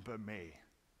 remember me.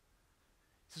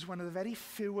 This is one of the very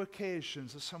few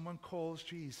occasions that someone calls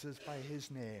Jesus by his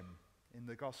name in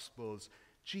the Gospels.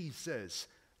 Jesus,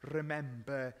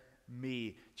 remember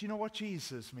me. Do you know what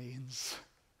Jesus means?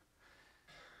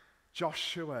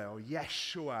 Joshua or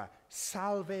Yeshua,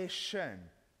 salvation,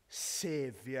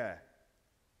 Savior,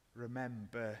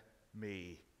 remember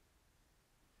me.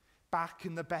 Back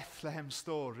in the Bethlehem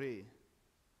story,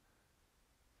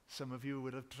 some of you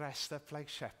would have dressed up like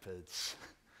shepherds.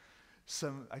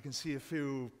 I can see a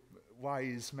few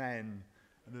wise men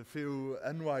and a few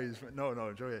unwise men. No,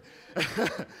 enjoy it.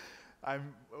 I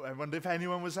wonder if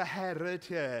anyone was a Herod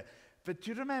here. But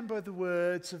do you remember the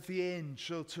words of the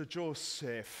angel to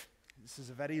Joseph? This is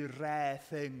a very rare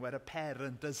thing where a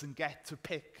parent doesn't get to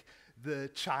pick the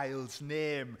child's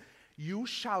name. "You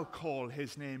shall call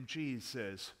his name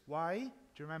Jesus." Why? Do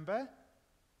you remember?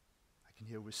 I can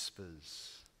hear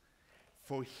whispers.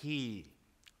 "For he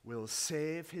will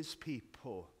save his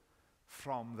people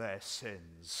from their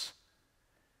sins."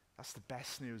 That's the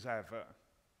best news ever.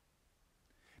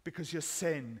 Because your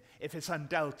sin, if it's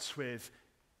undealt with,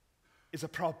 is a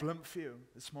problem for you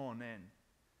this morning.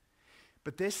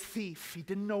 But this thief, he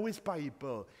didn't know his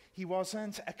Bible. He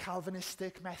wasn't a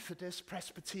Calvinistic, Methodist,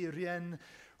 Presbyterian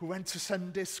who went to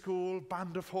Sunday school,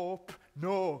 Band of Hope.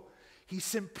 No, he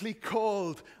simply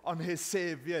called on his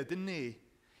Savior, didn't he?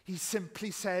 He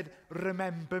simply said,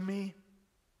 "Remember me.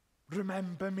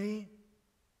 Remember me."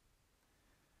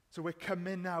 So we're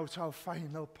coming now to our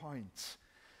final point.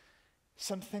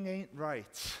 Something ain't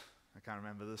right. I can't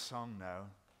remember the song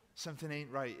now. Something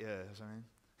ain't right here, something.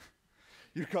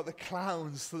 You've got the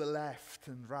clowns to the left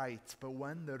and right, but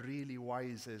one that really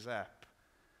wises up.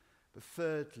 But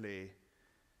thirdly,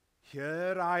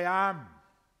 here I am,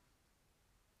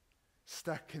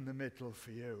 stuck in the middle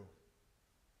for you.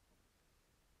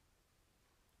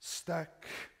 Stuck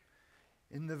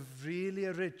in the really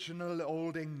original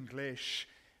Old English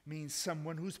means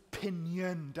someone who's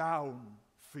pinioned down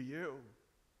for you.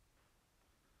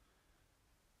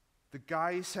 The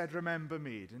guy said, "Remember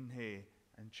me," didn't he?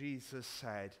 And Jesus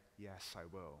said, "Yes, I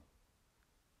will."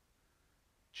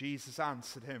 Jesus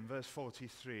answered him, verse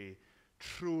 43,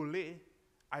 "Truly,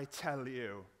 I tell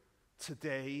you,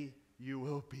 today you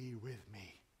will be with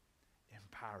me in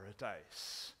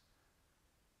paradise."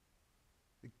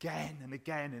 Again and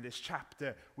again in this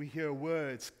chapter, we hear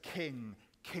words, king,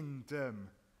 kingdom.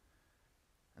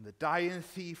 And the dying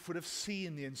thief would have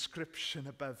seen the inscription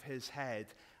above his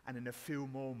head, and in a few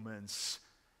moments,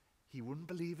 he wouldn't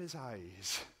believe his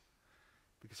eyes,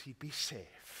 because he'd be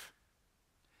safe.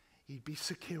 He'd be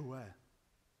secure. Are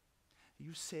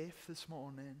you safe this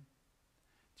morning?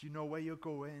 Do you know where you're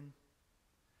going?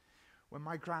 When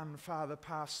my grandfather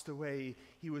passed away,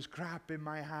 he was grabbing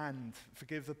my hand,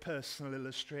 forgive the personal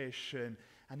illustration,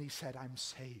 and he said, "I'm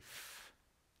safe.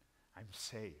 I'm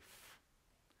safe."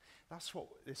 That's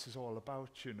what this is all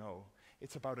about, you know.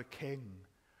 It's about a king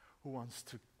who wants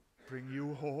to bring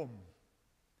you home.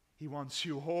 He wants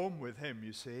you home with him,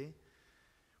 you see.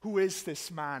 Who is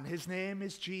this man? His name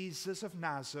is Jesus of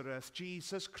Nazareth,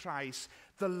 Jesus Christ,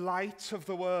 the light of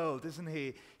the world, isn't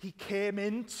he? He came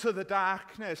into the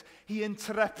darkness. He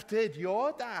interrupted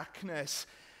your darkness.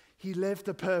 He lived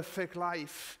a perfect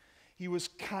life. He was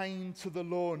kind to the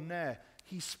lonely.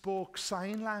 He spoke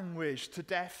sign language to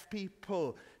deaf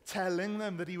people, telling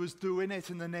them that he was doing it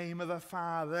in the name of the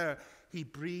Father. He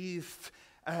breathed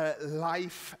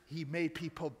life. He made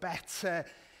people better.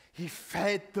 He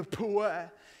fed the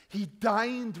poor. He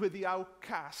dined with the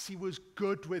outcasts. He was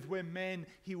good with women.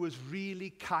 He was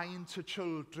really kind to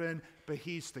children, but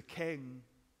he's the king.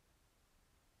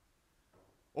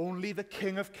 Only the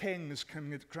King of Kings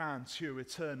can grant you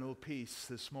eternal peace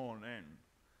this morning.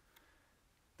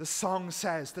 The song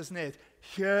says, doesn't it?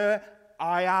 Here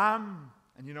I am.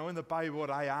 And you know in the Bible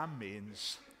what I am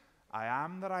means? I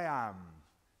am that I am.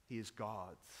 He is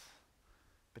God.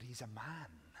 But he's a man.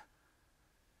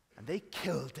 And they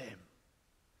killed him.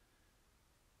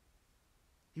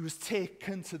 He was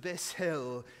taken to this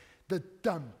hill, the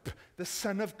dump. The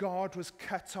Son of God was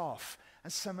cut off.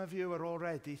 And some of you are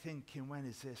already thinking, when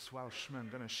is this Welshman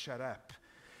going to shut up?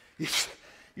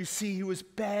 You see, he was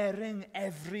bearing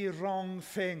every wrong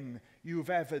thing you've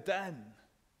ever done.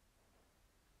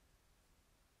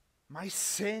 My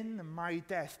sin and my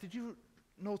death. Did you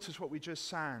notice what we just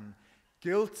sang?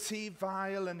 Guilty,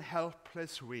 vile, and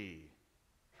helpless we.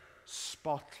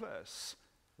 Spotless,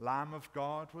 Lamb of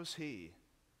God was he.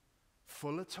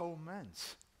 Full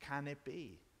atonement, can it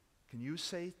be? Can you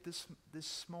say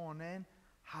this morning,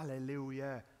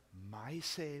 hallelujah, my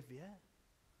Savior?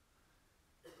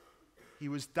 He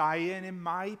was dying in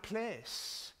my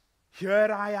place.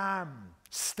 Here I am,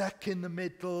 stuck in the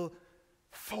middle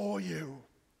for you.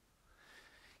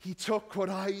 He took what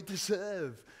I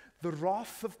deserve, the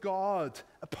wrath of God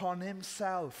upon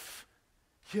himself.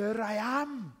 Here I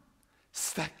am,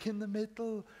 stuck in the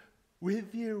middle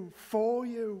with you, for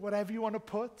you, whatever you want to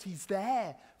put, he's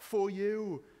there for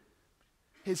you.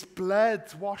 His blood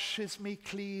washes me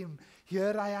clean.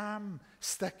 Here I am,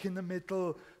 stuck in the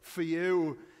middle for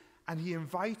you. And he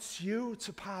invites you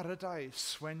to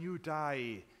paradise when you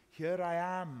die. Here I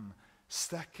am,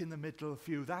 stuck in the middle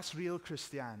for you. That's real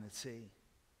Christianity.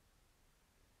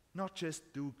 Not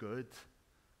just do good,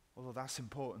 although that's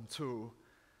important too.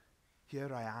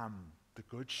 Here I am, the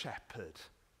good shepherd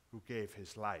who gave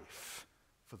his life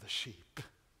for the sheep.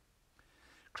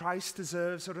 Christ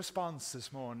deserves a response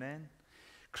this morning.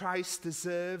 Christ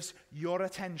deserves your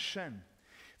attention.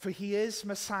 For he is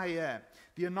Messiah,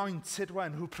 the anointed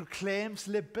one who proclaims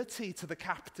liberty to the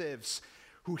captives,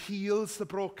 who heals the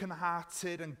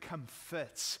brokenhearted and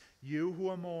comforts you who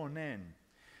are mourning.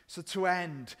 So to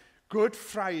end, Good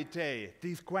Friday,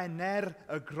 dydd Gwener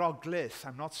y Groglith.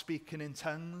 I'm not speaking in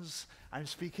tongues, I'm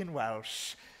speaking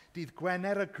Welsh. Dydd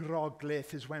Gwener y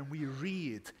Groglith is when we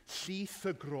read Llith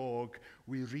y Grog,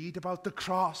 we read about the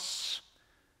cross.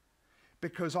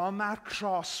 Because on that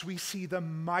cross we see the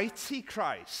mighty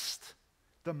Christ,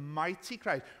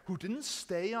 who didn't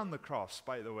stay on the cross,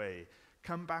 by the way.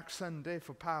 Come back Sunday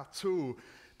for part 2.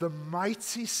 The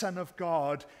mighty Son of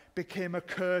God became a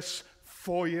curse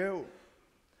for you.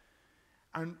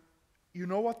 And you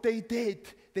know what they did?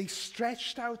 They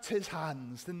stretched out his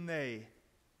hands, didn't they?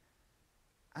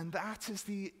 And that is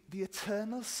the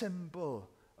eternal symbol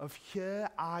of here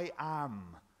I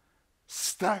am,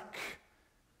 stuck,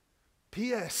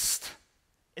 pierced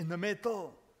in the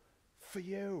middle for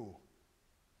you.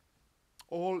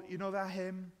 All, you know that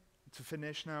hymn, to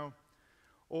finish now?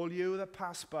 All you that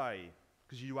pass by,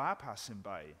 because you are passing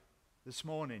by this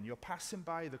morning, you're passing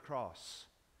by the cross.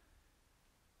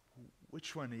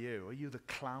 Which one are you? Are you the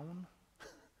clown?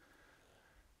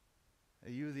 Are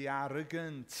you the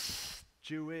arrogant,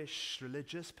 Jewish,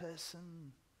 religious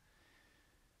person?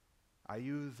 Are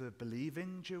you the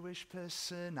believing Jewish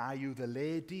person? Are you the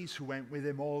ladies who went with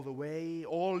him all the way?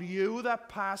 All you that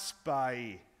pass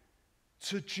by,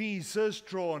 to Jesus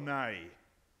draw nigh.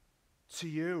 To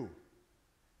you,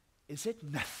 is it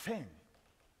nothing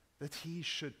that he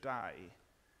should die?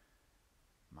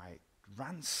 My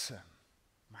ransom,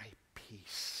 my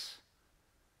peace.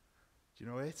 Do you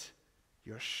know it?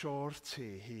 Your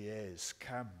surety he is.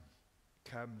 Come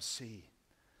see.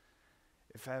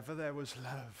 If ever there was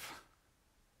love,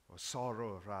 or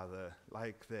sorrow rather,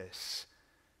 like this,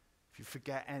 if you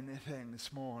forget anything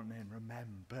this morning,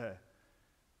 remember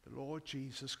the Lord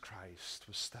Jesus Christ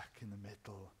was stuck in the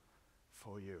middle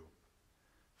for you,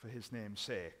 for his name's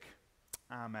sake.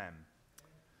 Amen.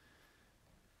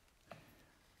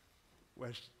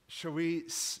 Well, shall we,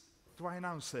 do I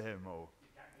announce the hymn? Or?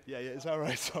 Yeah, is that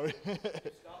right? Sorry.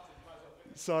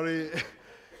 Sorry.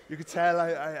 You could tell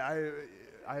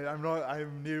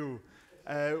I'm new.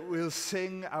 We'll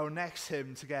sing our next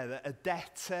hymn together, A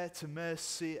Debtor to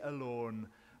Mercy Alone,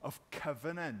 of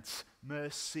covenant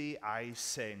mercy I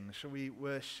sing. Shall we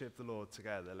worship the Lord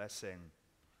together? Let's sing.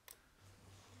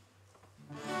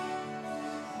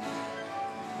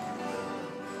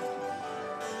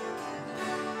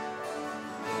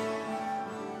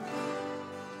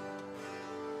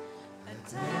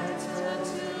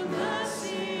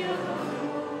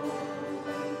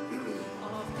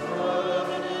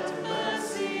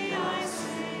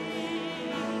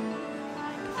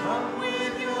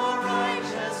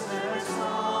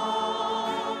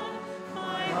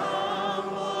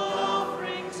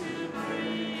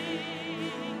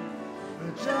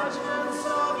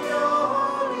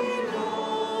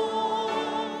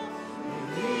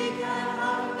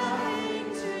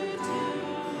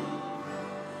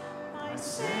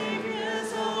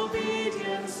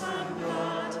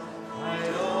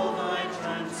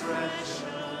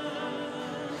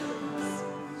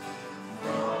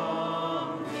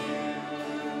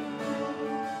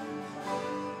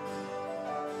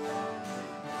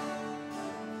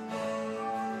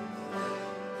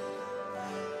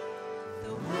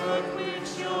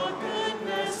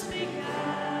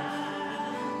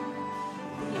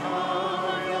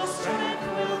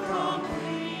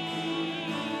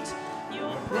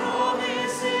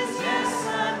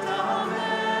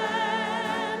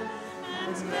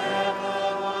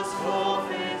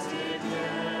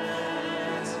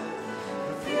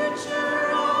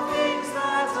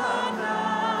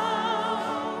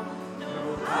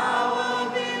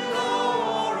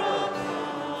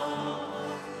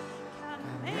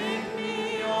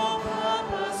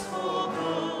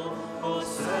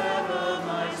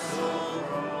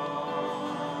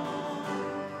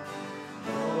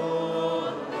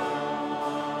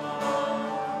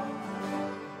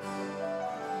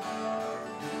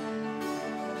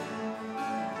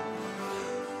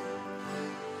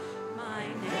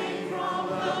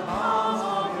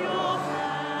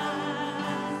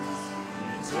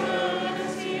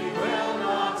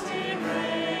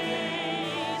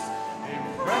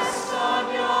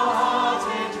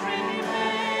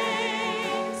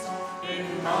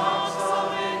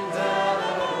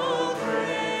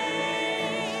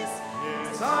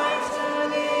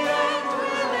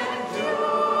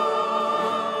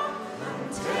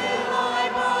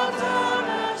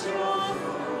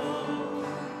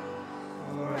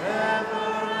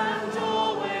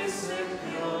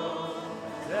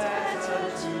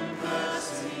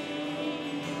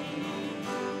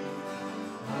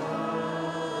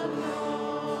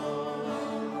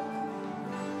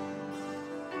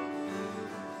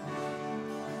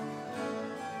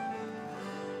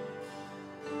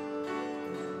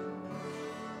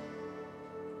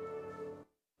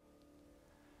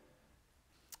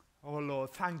 Oh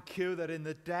Lord, thank you that in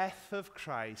the death of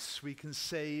Christ we can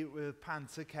say with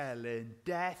Pantycelyn,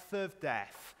 death of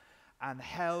death and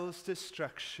hell's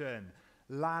destruction,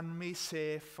 land me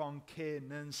safe on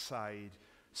Canaan's side.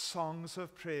 Songs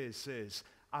of praises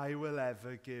I will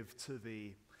ever give to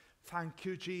thee. Thank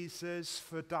you, Jesus,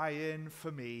 for dying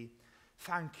for me.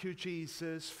 Thank you,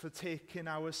 Jesus, for taking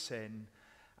our sin.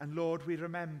 And Lord, we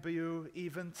remember you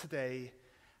even today,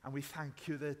 and we thank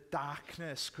you that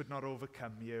darkness could not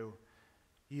overcome you.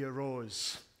 You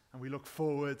arose, and we look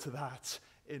forward to that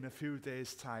in a few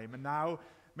days' time. And now,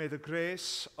 may the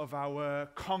grace of our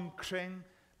conquering,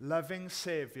 loving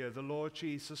Savior, the Lord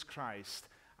Jesus Christ,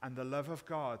 and the love of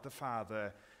God the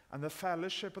Father, and the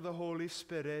fellowship of the Holy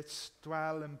Spirit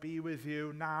dwell and be with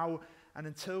you now and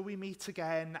until we meet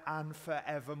again and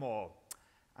forevermore.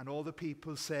 And all the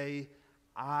people say,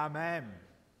 Amen.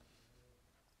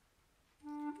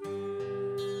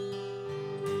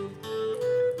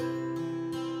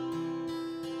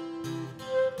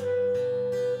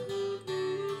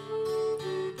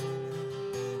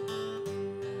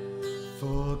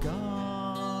 For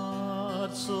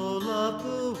God so loved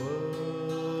the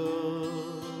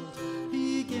world,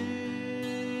 he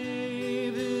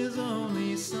gave his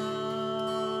only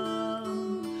Son,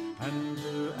 and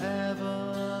whoever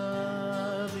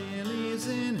believes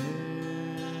in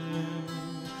him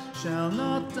shall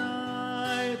not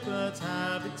die but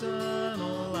have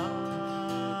eternal life.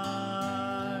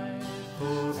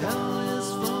 For God is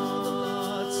for the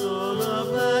Lord so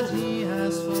loved that he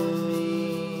has for me.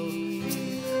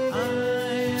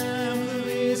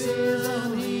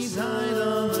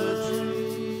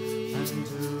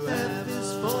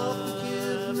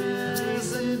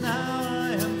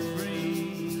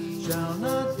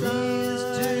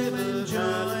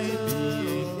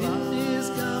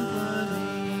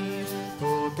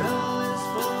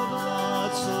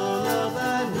 Love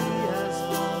that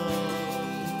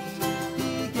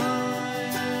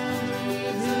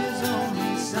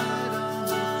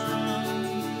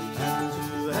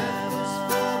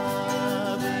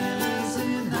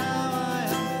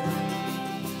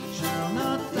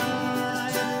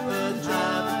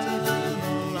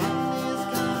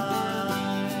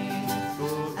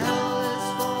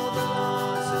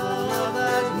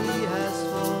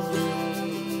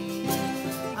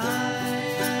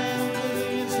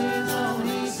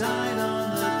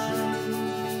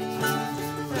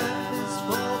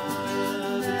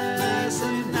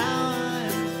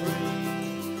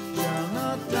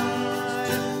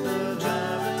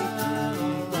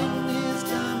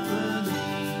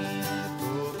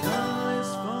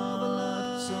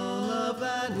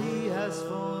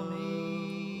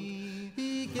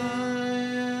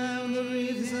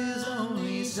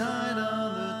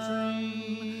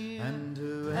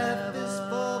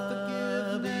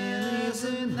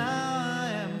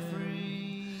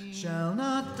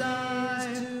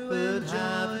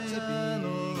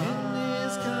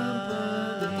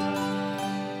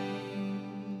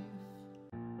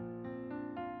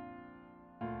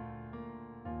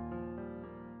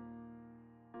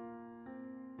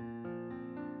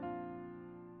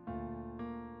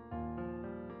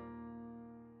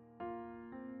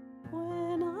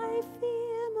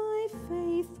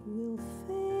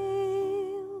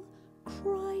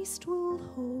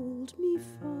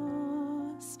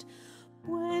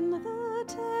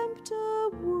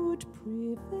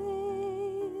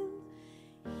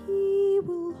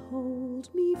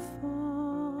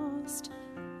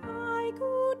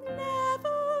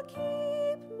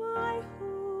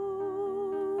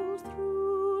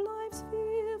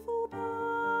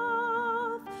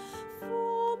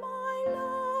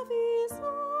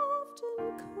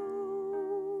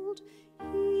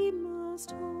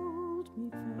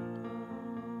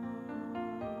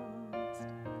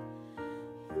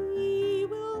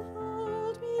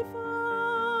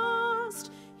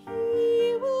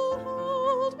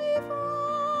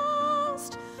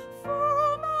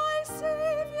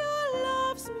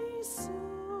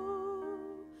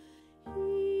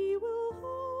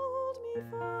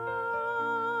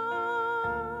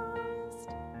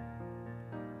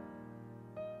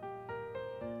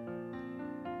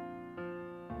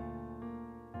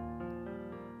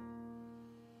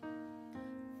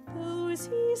Those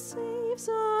he saves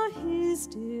are his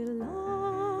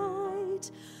delight.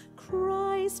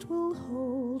 Christ will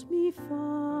hold me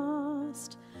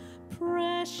fast,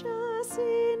 precious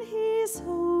in his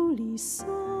holy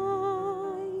sight.